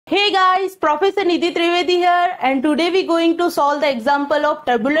Hey guys, Professor Nidhi Trivedi here and today we going to solve the example of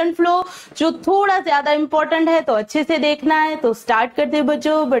turbulent flow जो थोड़ा ज्यादा important है तो अच्छे से देखना है। तो स्टार्ट करते हैं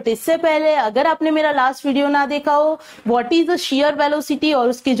बच्चों। बट इससे पहले अगर आपने मेरा लास्ट वीडियो ना देखा हो what is the shear velocity और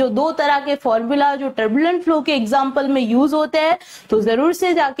उसके जो दो तरह के फॉर्मूला जो टर्बुलेंट फ्लो के एग्जाम्पल में यूज होते हैं तो जरूर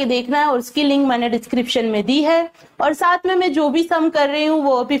से जाके देखना है और उसकी लिंक मैंने डिस्क्रिप्शन में दी है। और साथ में मैं जो भी सम कर रही हूँ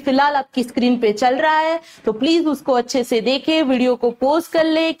वो अभी फिलहाल आपकी स्क्रीन पे चल रहा है तो प्लीज उसको अच्छे से देखे, वीडियो को पॉज कर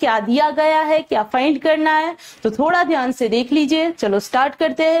ले, क्या दिया गया है, क्या फाइंड करना है तो थोड़ा ध्यान से देख लीजिए। चलो स्टार्ट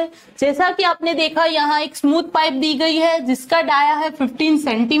करते हैं। जैसा कि आपने देखा यहाँ एक स्मूथ पाइप दी गई है जिसका डाया है 15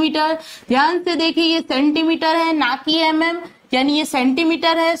 सेंटीमीटर। ध्यान से देखिए ये सेंटीमीटर है ना कि mm, यानी ये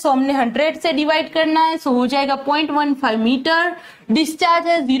सेंटीमीटर है सो हमने 100 से डिवाइड करना है सो हो जाएगा 0.15 मीटर। डिस्चार्ज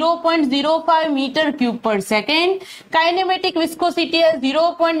है 0.05 मीटर क्यूब पर सेकेंड। काइनेमेटिक विस्कोसिटी है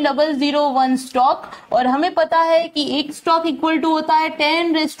 0.001 स्टॉक और हमें पता है कि एक स्टॉक इक्वल टू होता है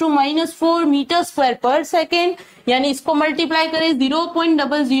 10⁻⁴ मीटर स्क्वायर पर सेकेंड, यानी इसको मल्टीप्लाई करें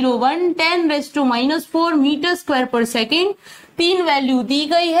 0.001 10⁻⁴ मीटर स्क्वायर पर सेकेंड। तीन वैल्यू दी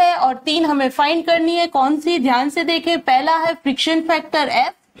गई है और तीन हमें फाइंड करनी है। कौन सी? ध्यान से देखें। पहला है फ्रिक्शन फैक्टर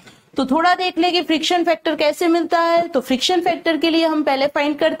एफ। तो थोड़ा देख ले कि फ्रिक्शन फैक्टर कैसे मिलता है। तो फ्रिक्शन फैक्टर के लिए हम पहले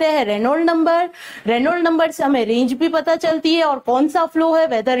फाइंड करते हैं रेनॉल्ड नंबर। रेनॉल्ड नंबर से हमें रेंज भी पता चलती है और कौन सा फ्लो है,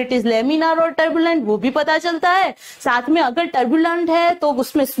 वेदर इट इज लेमिनार और टर्बुलेंट, वो भी पता चलता है। साथ में अगर टर्बुलेंट है तो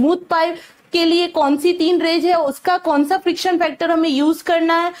उसमें स्मूथ पाइप के लिए कौन सी तीन रेंज है, उसका कौन सा फ्रिक्शन फैक्टर हमें यूज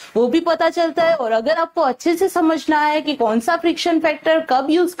करना है वो भी पता चलता है। और अगर आपको अच्छे से समझना है कि कौन सा फ्रिक्शन फैक्टर कब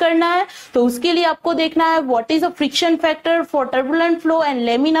यूज करना है तो उसके लिए आपको देखना है what is a friction factor for turbulent flow and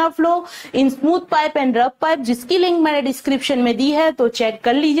laminar flow in smooth pipe and rough pipe, जिसकी लिंक मैंने डिस्क्रिप्शन में दी है। तो चेक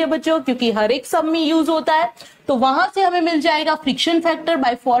कर लीजिए बच्चों, क्योंकि हर एक सब में यूज होता है तो वहां से हमें मिल जाएगा फ्रिक्शन फैक्टर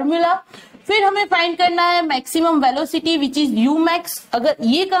बाय फॉर्मूला। फिर हमें फाइंड करना है maximum velocity which is you max. अगर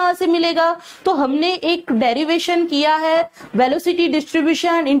ये कहां से मिलेगा तो हमने एक डेरिवेशन किया है velocity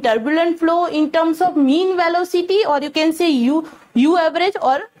distribution in turbulent flow in terms of mean velocity और you can say you average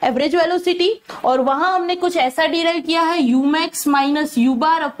और एवरेज वेलोसिटी, और वहां हमने कुछ ऐसा डिराइव किया है you max minus you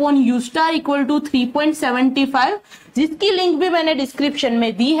bar upon you star equal to 3.75, जिसकी लिंक भी मैंने डिस्क्रिप्शन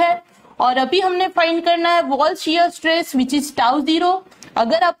में दी है। और अभी हमने फाइंड करना है wall shear stress which is tau zero.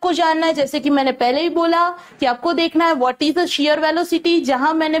 अगर आपको जानना है, जैसे कि मैंने पहले ही बोला कि आपको देखना है what is the shear velocity,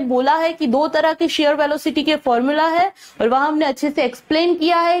 जहां मैंने बोला है कि दो तरह के शेयर वेलोसिटी के फॉर्मूला है और वहां हमने अच्छे से एक्सप्लेन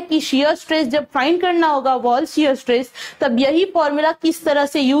किया है कि शेयर स्ट्रेस जब फाइंड करना होगा वॉल शेयर स्ट्रेस तब यही फॉर्मूला किस तरह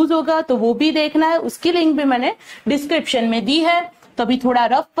से यूज होगा तो वो भी देखना है। उसकी लिंक भी मैंने डिस्क्रिप्शन में दी है। तो अभी थोड़ा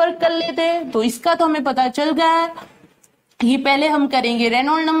रफ वर्क कर लेते हैं। तो इसका तो हमें पता चल गया है। ये पहले हम करेंगे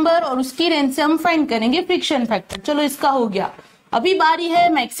रेनॉल्ड नंबर और उसकी रेंज से हम फाइंड करेंगे फ्रिक्शन फैक्टर। चलो इसका हो गया। अभी बारी है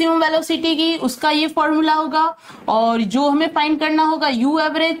मैक्सिमम वेलोसिटी की, उसका ये फॉर्मूला होगा और जो हमें फाइंड करना होगा यू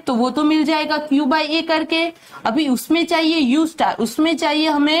एवरेज, तो वो तो मिल जाएगा क्यू बाई ए करके। अभी उसमें चाहिए यू स्टार, उसमें चाहिए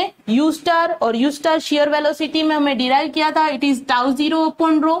हमें यू स्टार और यू स्टार शेयर वेलोसिटी में हमें डिराइव किया था it is tau zero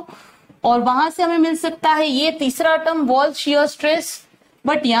upon rho, और वहां से हमें मिल सकता है ये तीसरा term wall shear stress.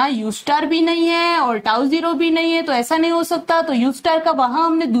 But यहाँ यू स्टार भी नहीं है और टाउ जीरो भी नहीं है तो ऐसा नहीं हो सकता। तो यू स्टार का वहां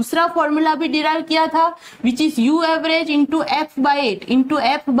हमने दूसरा फॉर्मूला भी डिराइव किया था which is you average into F by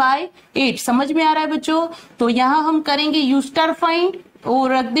 8। समझ में आ रहा है बच्चों? तो यहाँ हम करेंगे यू स्टार फाइंड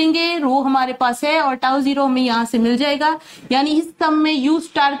और रख देंगे, रो हमारे पास है और टाउ जीरो हमें यहाँ से मिल जाएगा। यानी इस सम में यू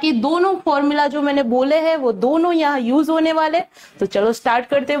स्टार के दोनों फॉर्मूला जो मैंने बोले हैं वो दोनों यहाँ यूज होने वाले। तो चलो स्टार्ट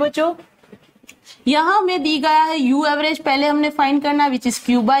करते हैं बच्चों। यहाँ हमें दी गया है यू एवरेज, पहले हमने फाइंड करना विच इज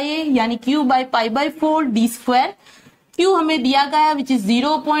क्यू बाई ए, यानी Q by pi by 4 D square. Q हमें दिया गया which is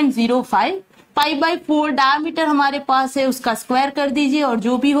 0.05, pi by 4 diameter हमारे पास है उसका स्क्वायर कर दीजिए और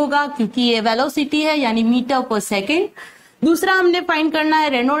जो भी होगा, क्योंकि ये वेलोसिटी है यानी मीटर पर सेकेंड। दूसरा हमने फाइंड करना है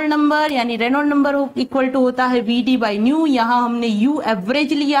रेनॉल्ड नंबर, यानी रेनॉल्ड नंबर इक्वल टू होता है वी डी बाई न्यू। यहाँ हमने यू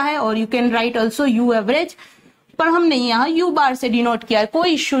एवरेज लिया है और you can write also you average, पर हमने यहाँ यू बार से डिनोट किया है,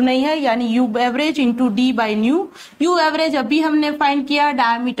 कोई इश्यू नहीं है, यानी you average into D by new. You average अभी हमने फाइंड किया,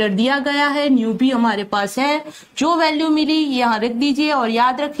 डायमीटर दिया गया है, न्यू भी हमारे पास है, जो वैल्यू मिली यहाँ रख दीजिए। और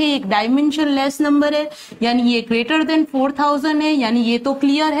याद रखिए एक डायमेंशन लेस नंबर है यानी ये ग्रेटर देन 4000 है, यानी ये तो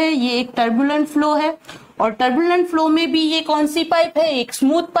क्लियर है ये एक टर्बुलेंट फ्लो है। और टर्बुलेंट फ्लो में भी ये कौन सी पाइप है? एक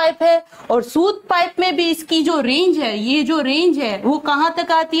स्मूथ पाइप है और स्मूथ पाइप में भी इसकी जो रेंज है, ये जो रेंज है वो कहाँ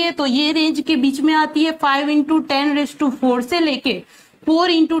तक आती है? तो ये रेंज के बीच में आती है 5 इंटू 10⁻⁴ से लेके 4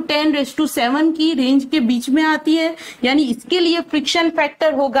 इंटू 10⁻⁷ की रेंज के बीच में आती है। यानी इसके लिए फ्रिक्शन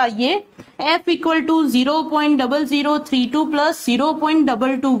फैक्टर होगा ये F equal to 0.0032 plus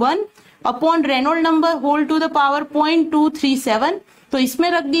 0.221 upon Reynold number whole to the power 0.237। तो इसमें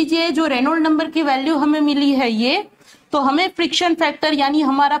रख दीजिए जो रेनॉल्ड नंबर की वैल्यू हमें मिली है ये तो हमें फ्रिक्शन फैक्टर यानी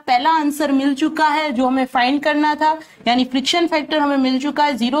हमारा पहला आंसर मिल चुका है जो हमें फाइंड करना था, यानी फ्रिक्शन फैक्टर हमें मिल चुका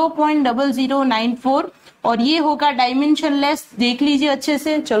है 0.0094 और ये होगा डायमेंशनलेस। देख लीजिए अच्छे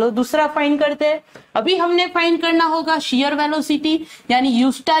से। चलो दूसरा फाइंड करते हैं। अभी हमने फाइंड करना होगा शेयर वेलोसिटी, यानी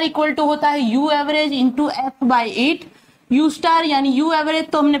यू स्टार इक्वल टू होता है you average into F by 8। You star यानी यू एवरेज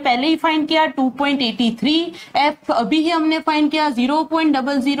तो हमने पहले ही फाइंड किया 2.83, एफ अभी ही हमने फाइंड किया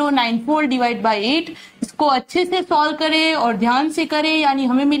 0.0094 डिवाइड बाई 8। इसको अच्छे से सॉल्व करें और ध्यान से करें, यानी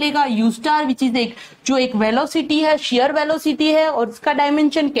हमें मिलेगा यू स्टार विच इज एक वेलोसिटी है, शेयर वेलोसिटी है, और इसका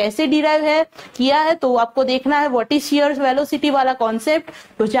डायमेंशन कैसे डिराइव है किया है तो आपको देखना है व्हाट इज शेयर वेलोसिटी वाला कॉन्सेप्ट,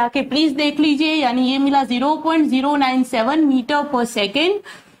 तो जाके प्लीज देख लीजिए। यानी ये मिला 0.097 मीटर पर सेकेंड।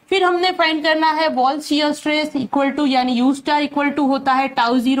 फिर हमने फाइंड करना है wall shear stress equal to, यानी यू स्टार इक्वल टू होता है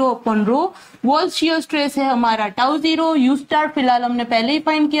tau zero upon rho. Wall shear stress है हमारा टाउ जीरो, यू स्टार फिलहाल हमने पहले ही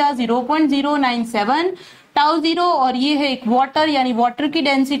फाइंड किया 0.097 टाउ जीरो, और ये है एक वाटर, यानी वाटर की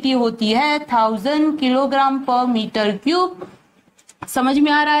डेंसिटी होती है 1000 किलोग्राम पर मीटर क्यूब। समझ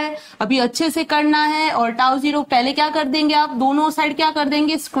में आ रहा है? अभी अच्छे से करना है। और टाउ जीरो पहले क्या कर देंगे आप, दोनों साइड क्या कर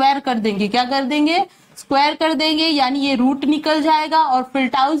देंगे, स्क्वायर कर देंगे। क्या कर देंगे, स्क्वायर कर देंगे, यानी ये रूट निकल जाएगा। और फिर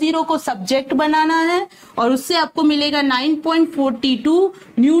टाउ जीरो को सब्जेक्ट बनाना है और उससे आपको मिलेगा 9.42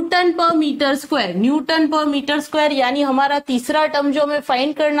 न्यूटन पर मीटर स्क्वायर। न्यूटन पर मीटर स्क्वायर, यानी हमारा तीसरा टर्म जो हमें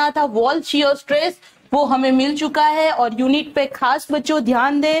फाइंड करना था वॉल शियर स्ट्रेस, वो हमें मिल चुका है। और यूनिट पे खास बच्चों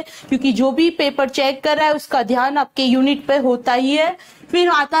ध्यान दें, क्योंकि जो भी पेपर चेक कर रहा है उसका ध्यान आपके यूनिट पे होता ही है। फिर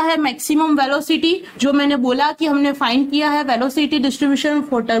आता है मैक्सिमम वेलोसिटी, जो मैंने बोला कि हमने फाइंड किया है velocity distribution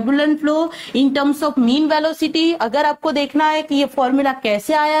for turbulent flow in terms of mean velocity. अगर आपको देखना है कि ये फॉर्मूला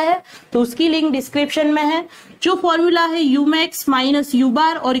कैसे आया है तो उसकी लिंक डिस्क्रिप्शन में है। जो फॉर्मूला है यू मैक्स माइनस यू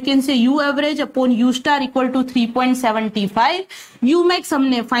बार और you can say you average upon you star equal to 3.75। You max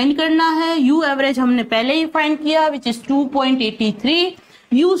हमने फाइंड करना है, यू एवरेज हमने पहले ही फाइंड किया विच इज 2.83,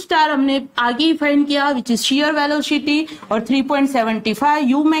 यू स्टार हमने आगे ही फाइंड किया विच इज शेयर वेलोसिटी और 3.75।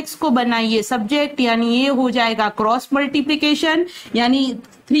 यू मैक्स को बनाइए सब्जेक्ट, यानी ये हो जाएगा क्रॉस मल्टीप्लीकेशन, यानी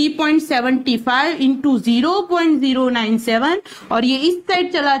 3.75 इंटू 0.097 और ये इस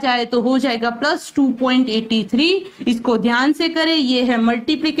साइड चला जाए तो हो जाएगा प्लस 2.83। इसको ध्यान से करें, ये है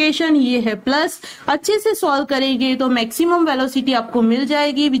मल्टीप्लीकेशन, ये है प्लस। अच्छे से सॉल्व करेंगे तो मैक्सिमम वेलोसिटी आपको मिल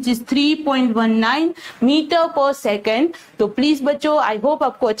जाएगी विच इज 3.19 मीटर पर सेकेंड। तो प्लीज बच्चों, आई होप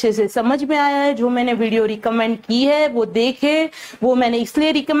आपको अच्छे से समझ में आया है। जो मैंने वीडियो रिकमेंड की है वो देखे, वो मैंने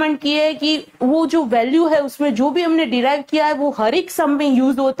इसलिए रिकमेंड की है कि वो जो वैल्यू है उसमें जो भी हमने डिराइव किया है वो हर एक सम में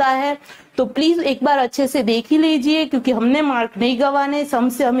यूज होता है। तो प्लीज एक बार अच्छे से देख ही लीजिए, क्योंकि हमने मार्क नहीं गंवाने, सम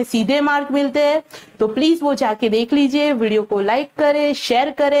से हमें सीधे मार्क मिलते हैं। तो प्लीज वो जाके देख लीजिए। वीडियो को लाइक करें,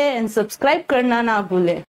 शेयर करें एंड सब्सक्राइब करना ना भूलें।